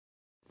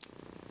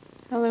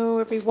Hello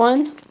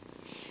everyone.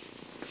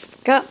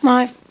 Got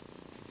my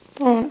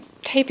phone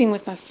taping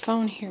with my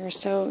phone here,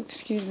 so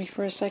excuse me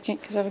for a second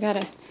because I've got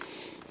to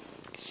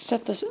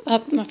set this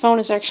up. My phone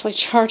is actually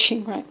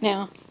charging right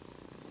now.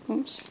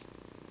 Oops.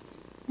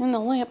 And the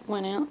lamp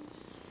went out.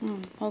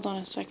 Hold on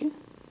a second.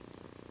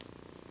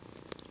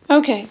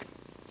 Okay.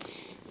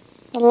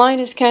 The light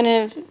is kind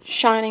of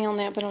shining on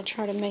that, but I'll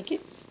try to make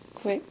it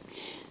quick.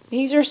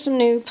 These are some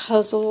new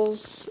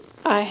puzzles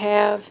I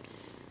have.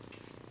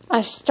 I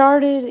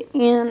started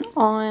in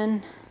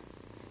on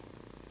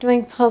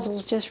doing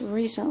puzzles just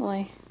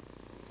recently,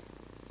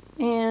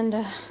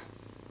 and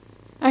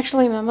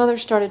actually my mother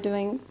started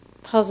doing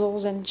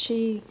puzzles and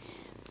she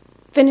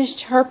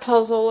finished her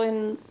puzzle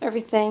and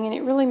everything, and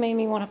it really made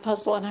me want a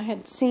puzzle. And I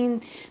had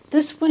seen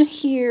this one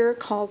here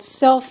called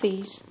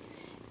Selfies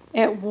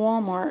at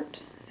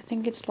Walmart. I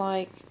think it's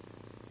like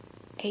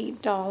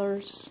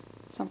 $8,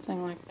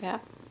 something like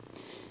that,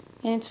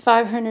 and it's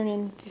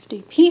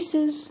 550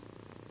 pieces.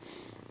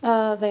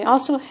 They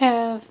also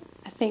have,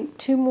 I think,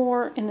 2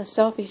 more in the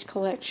Selfies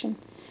collection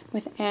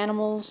with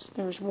animals.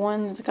 There's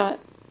one that's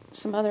got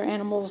some other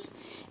animals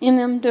in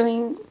them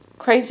doing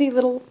crazy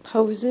little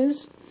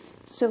poses,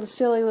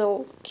 silly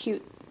little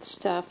cute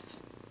stuff.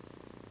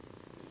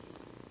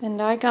 And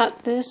I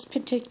got this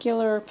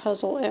particular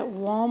puzzle at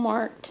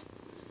Walmart.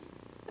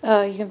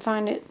 You can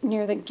find it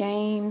near the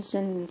games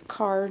and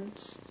card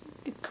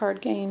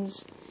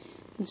games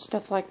and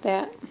stuff like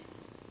that.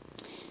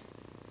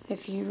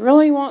 If you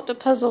really want the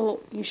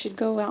puzzle, you should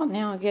go out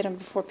now and get them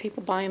before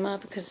people buy them up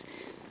because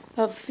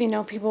of,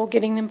 people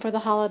getting them for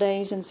the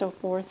holidays and so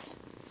forth.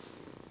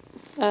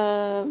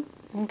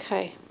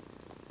 Okay.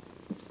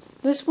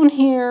 This one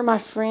here, my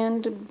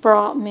friend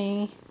brought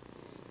me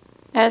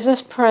as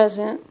a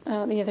present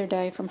the other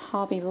day from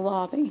Hobby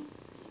Lobby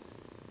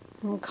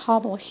from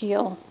Cobble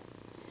Hill.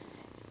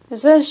 It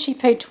says she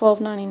paid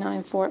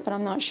 $12.99 for it, but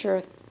I'm not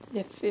sure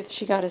if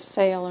she got a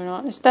sale or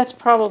not. That's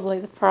probably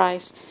the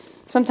price.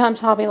 Sometimes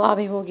Hobby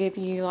Lobby will give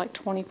you like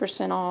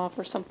 20% off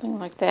or something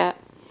like that.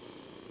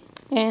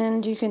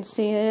 And you can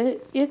see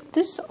that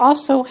this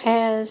also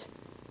has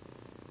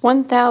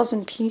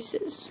 1,000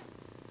 pieces.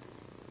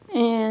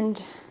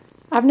 And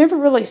I've never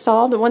really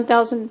solved a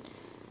 1,000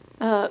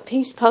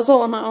 piece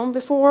puzzle on my own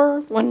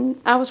before.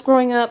 When I was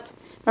growing up,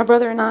 my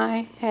brother and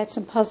I had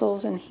some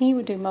puzzles and he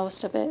would do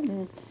most of it,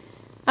 and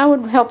I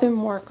would help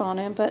him work on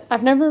it. But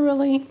I've never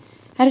really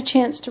had a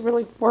chance to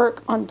really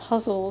work on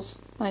puzzles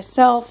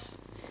myself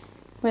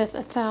with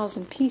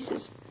 1,000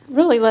 pieces,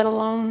 really, let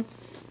alone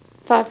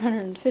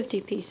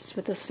 550 pieces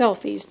with the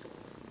Selfies.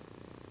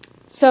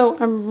 So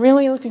I'm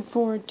really looking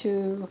forward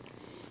to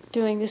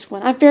doing this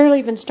one. I've barely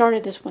even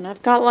started this one.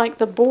 I've got like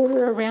the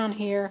border around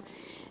here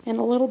and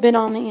a little bit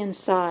on the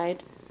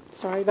inside.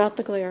 Sorry about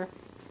the glare.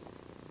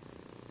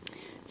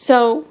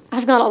 So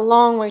I've got a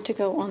long way to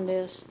go on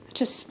this. I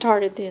just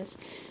started this.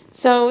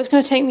 So it's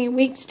going to take me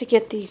weeks to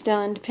get these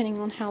done, depending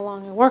on how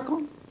long I work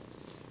on.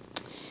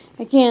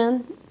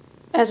 Again,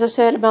 as I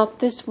said about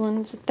this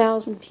one, it's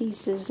 1,000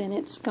 pieces, and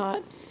it's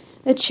got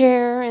the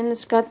chair, and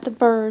it's got the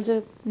birds,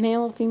 the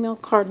male and female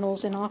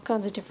cardinals, and all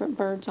kinds of different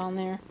birds on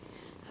there,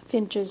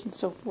 finches and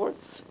so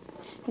forth.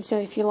 And so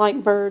if you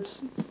like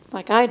birds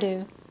like I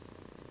do,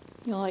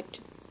 you'll like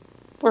to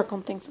work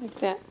on things like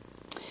that.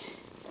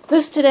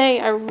 This today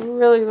I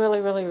really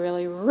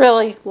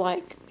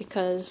like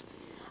because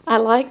I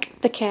like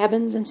the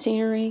cabins and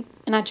scenery,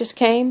 and I just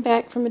came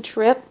back from a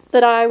trip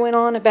that I went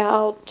on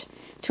about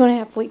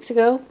 2.5 weeks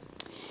ago.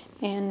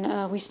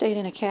 And we stayed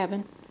in a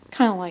cabin,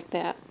 kind of like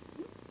that.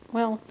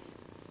 Well,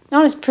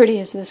 not as pretty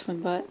as this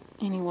one, but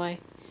anyway.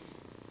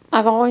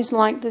 I've always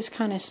liked this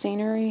kind of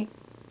scenery.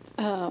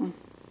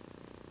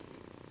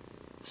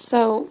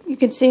 So you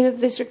can see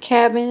that this is a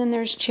cabin, and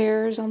there's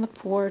chairs on the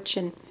porch,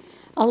 and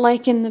a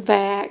lake in the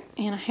back,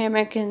 and a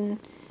hammock, and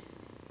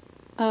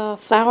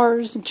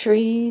flowers and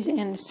trees.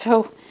 And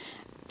so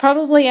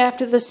probably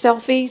after the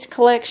Selfies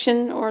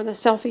collection, or the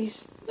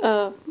Selfies,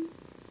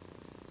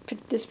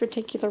 this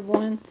particular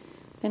one,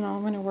 then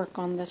I'm going to work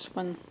on this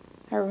one.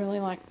 I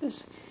really like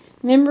this.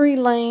 Memory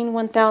Lane,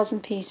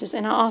 1,000 pieces.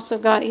 And I also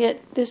got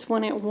this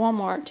one at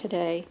Walmart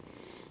today.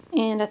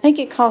 And I think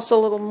it costs a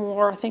little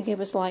more. I think it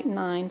was like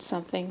 $9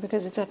 something,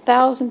 because it's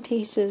 1,000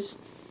 pieces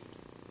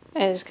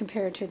as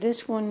compared to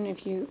this one.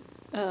 If you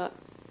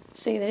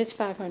see that it's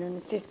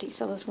 550,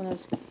 so this one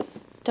is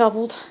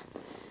doubled.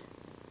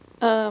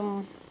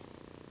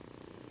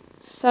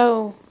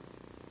 So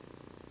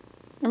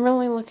I'm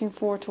really looking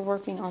forward to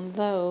working on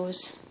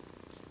those.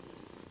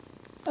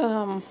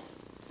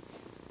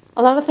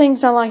 A lot of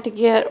things I like to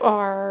get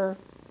are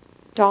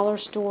dollar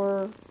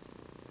store,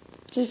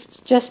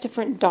 just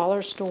different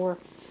dollar store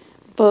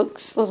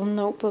books, little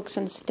notebooks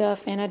and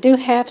stuff. And I do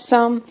have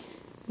some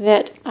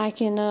that I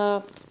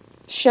can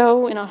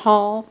show in a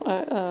haul,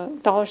 a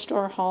dollar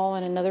store haul,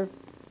 in another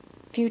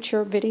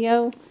future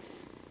video.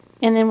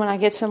 And then when I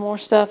get some more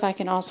stuff, I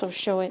can also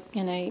show it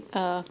in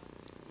a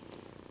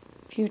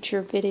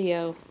future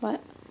video.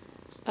 But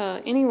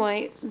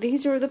anyway,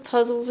 these are the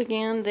puzzles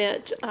again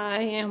that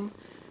I am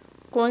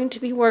going to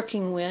be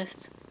working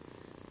with.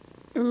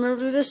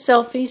 Remember the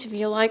selfies if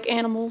you like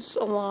animals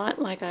a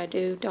lot, like I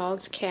do.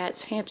 Dogs,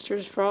 cats,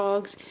 hamsters,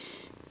 frogs,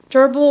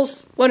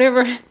 gerbils,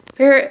 whatever,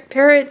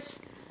 parrots.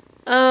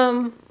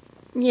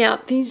 Yeah,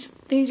 these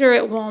are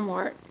at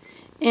Walmart.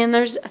 And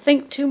there's, I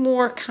think, 2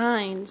 more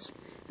kinds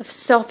of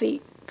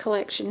selfie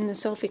collection in the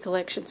selfie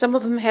collection. Some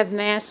of them have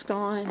masks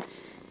on,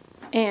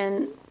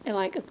 and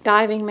like a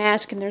diving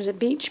mask, and there's a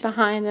beach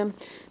behind them.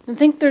 I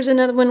think there's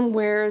another one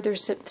where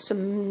there's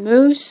some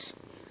moose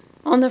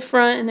on the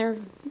front,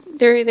 and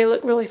they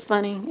look really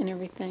funny and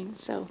everything.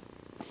 So,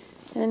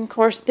 and of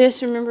course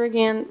this, remember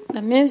again,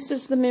 this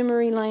is the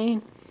memory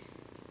lane.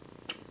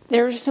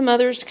 There are some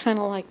others kind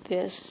of like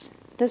this.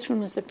 This one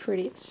was the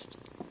prettiest.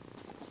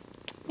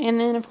 And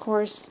then of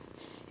course,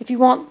 if you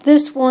want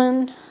this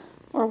one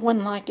or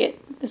one like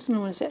it, this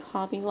one was at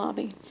Hobby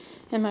Lobby,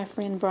 and my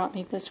friend brought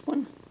me this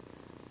one.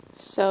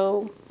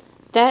 So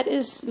that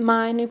is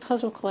my new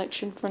puzzle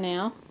collection for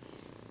now,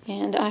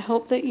 and I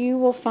hope that you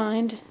will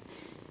find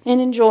and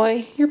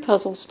enjoy your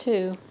puzzles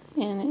too,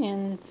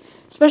 and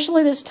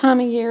especially this time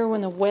of year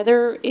when the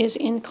weather is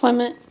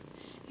inclement.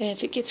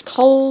 If it gets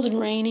cold and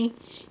rainy,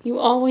 you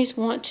always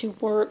want to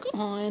work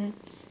on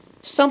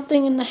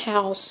something in the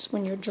house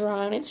when you're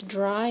dry, and it's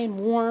dry and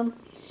warm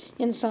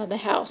inside the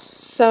house.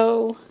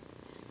 So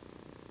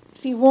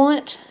if you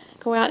want,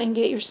 go out and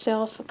get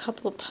yourself a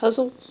couple of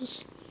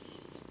puzzles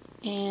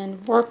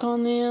and work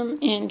on them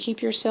and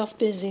keep yourself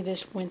busy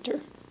this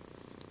winter.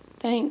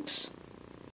 Thanks.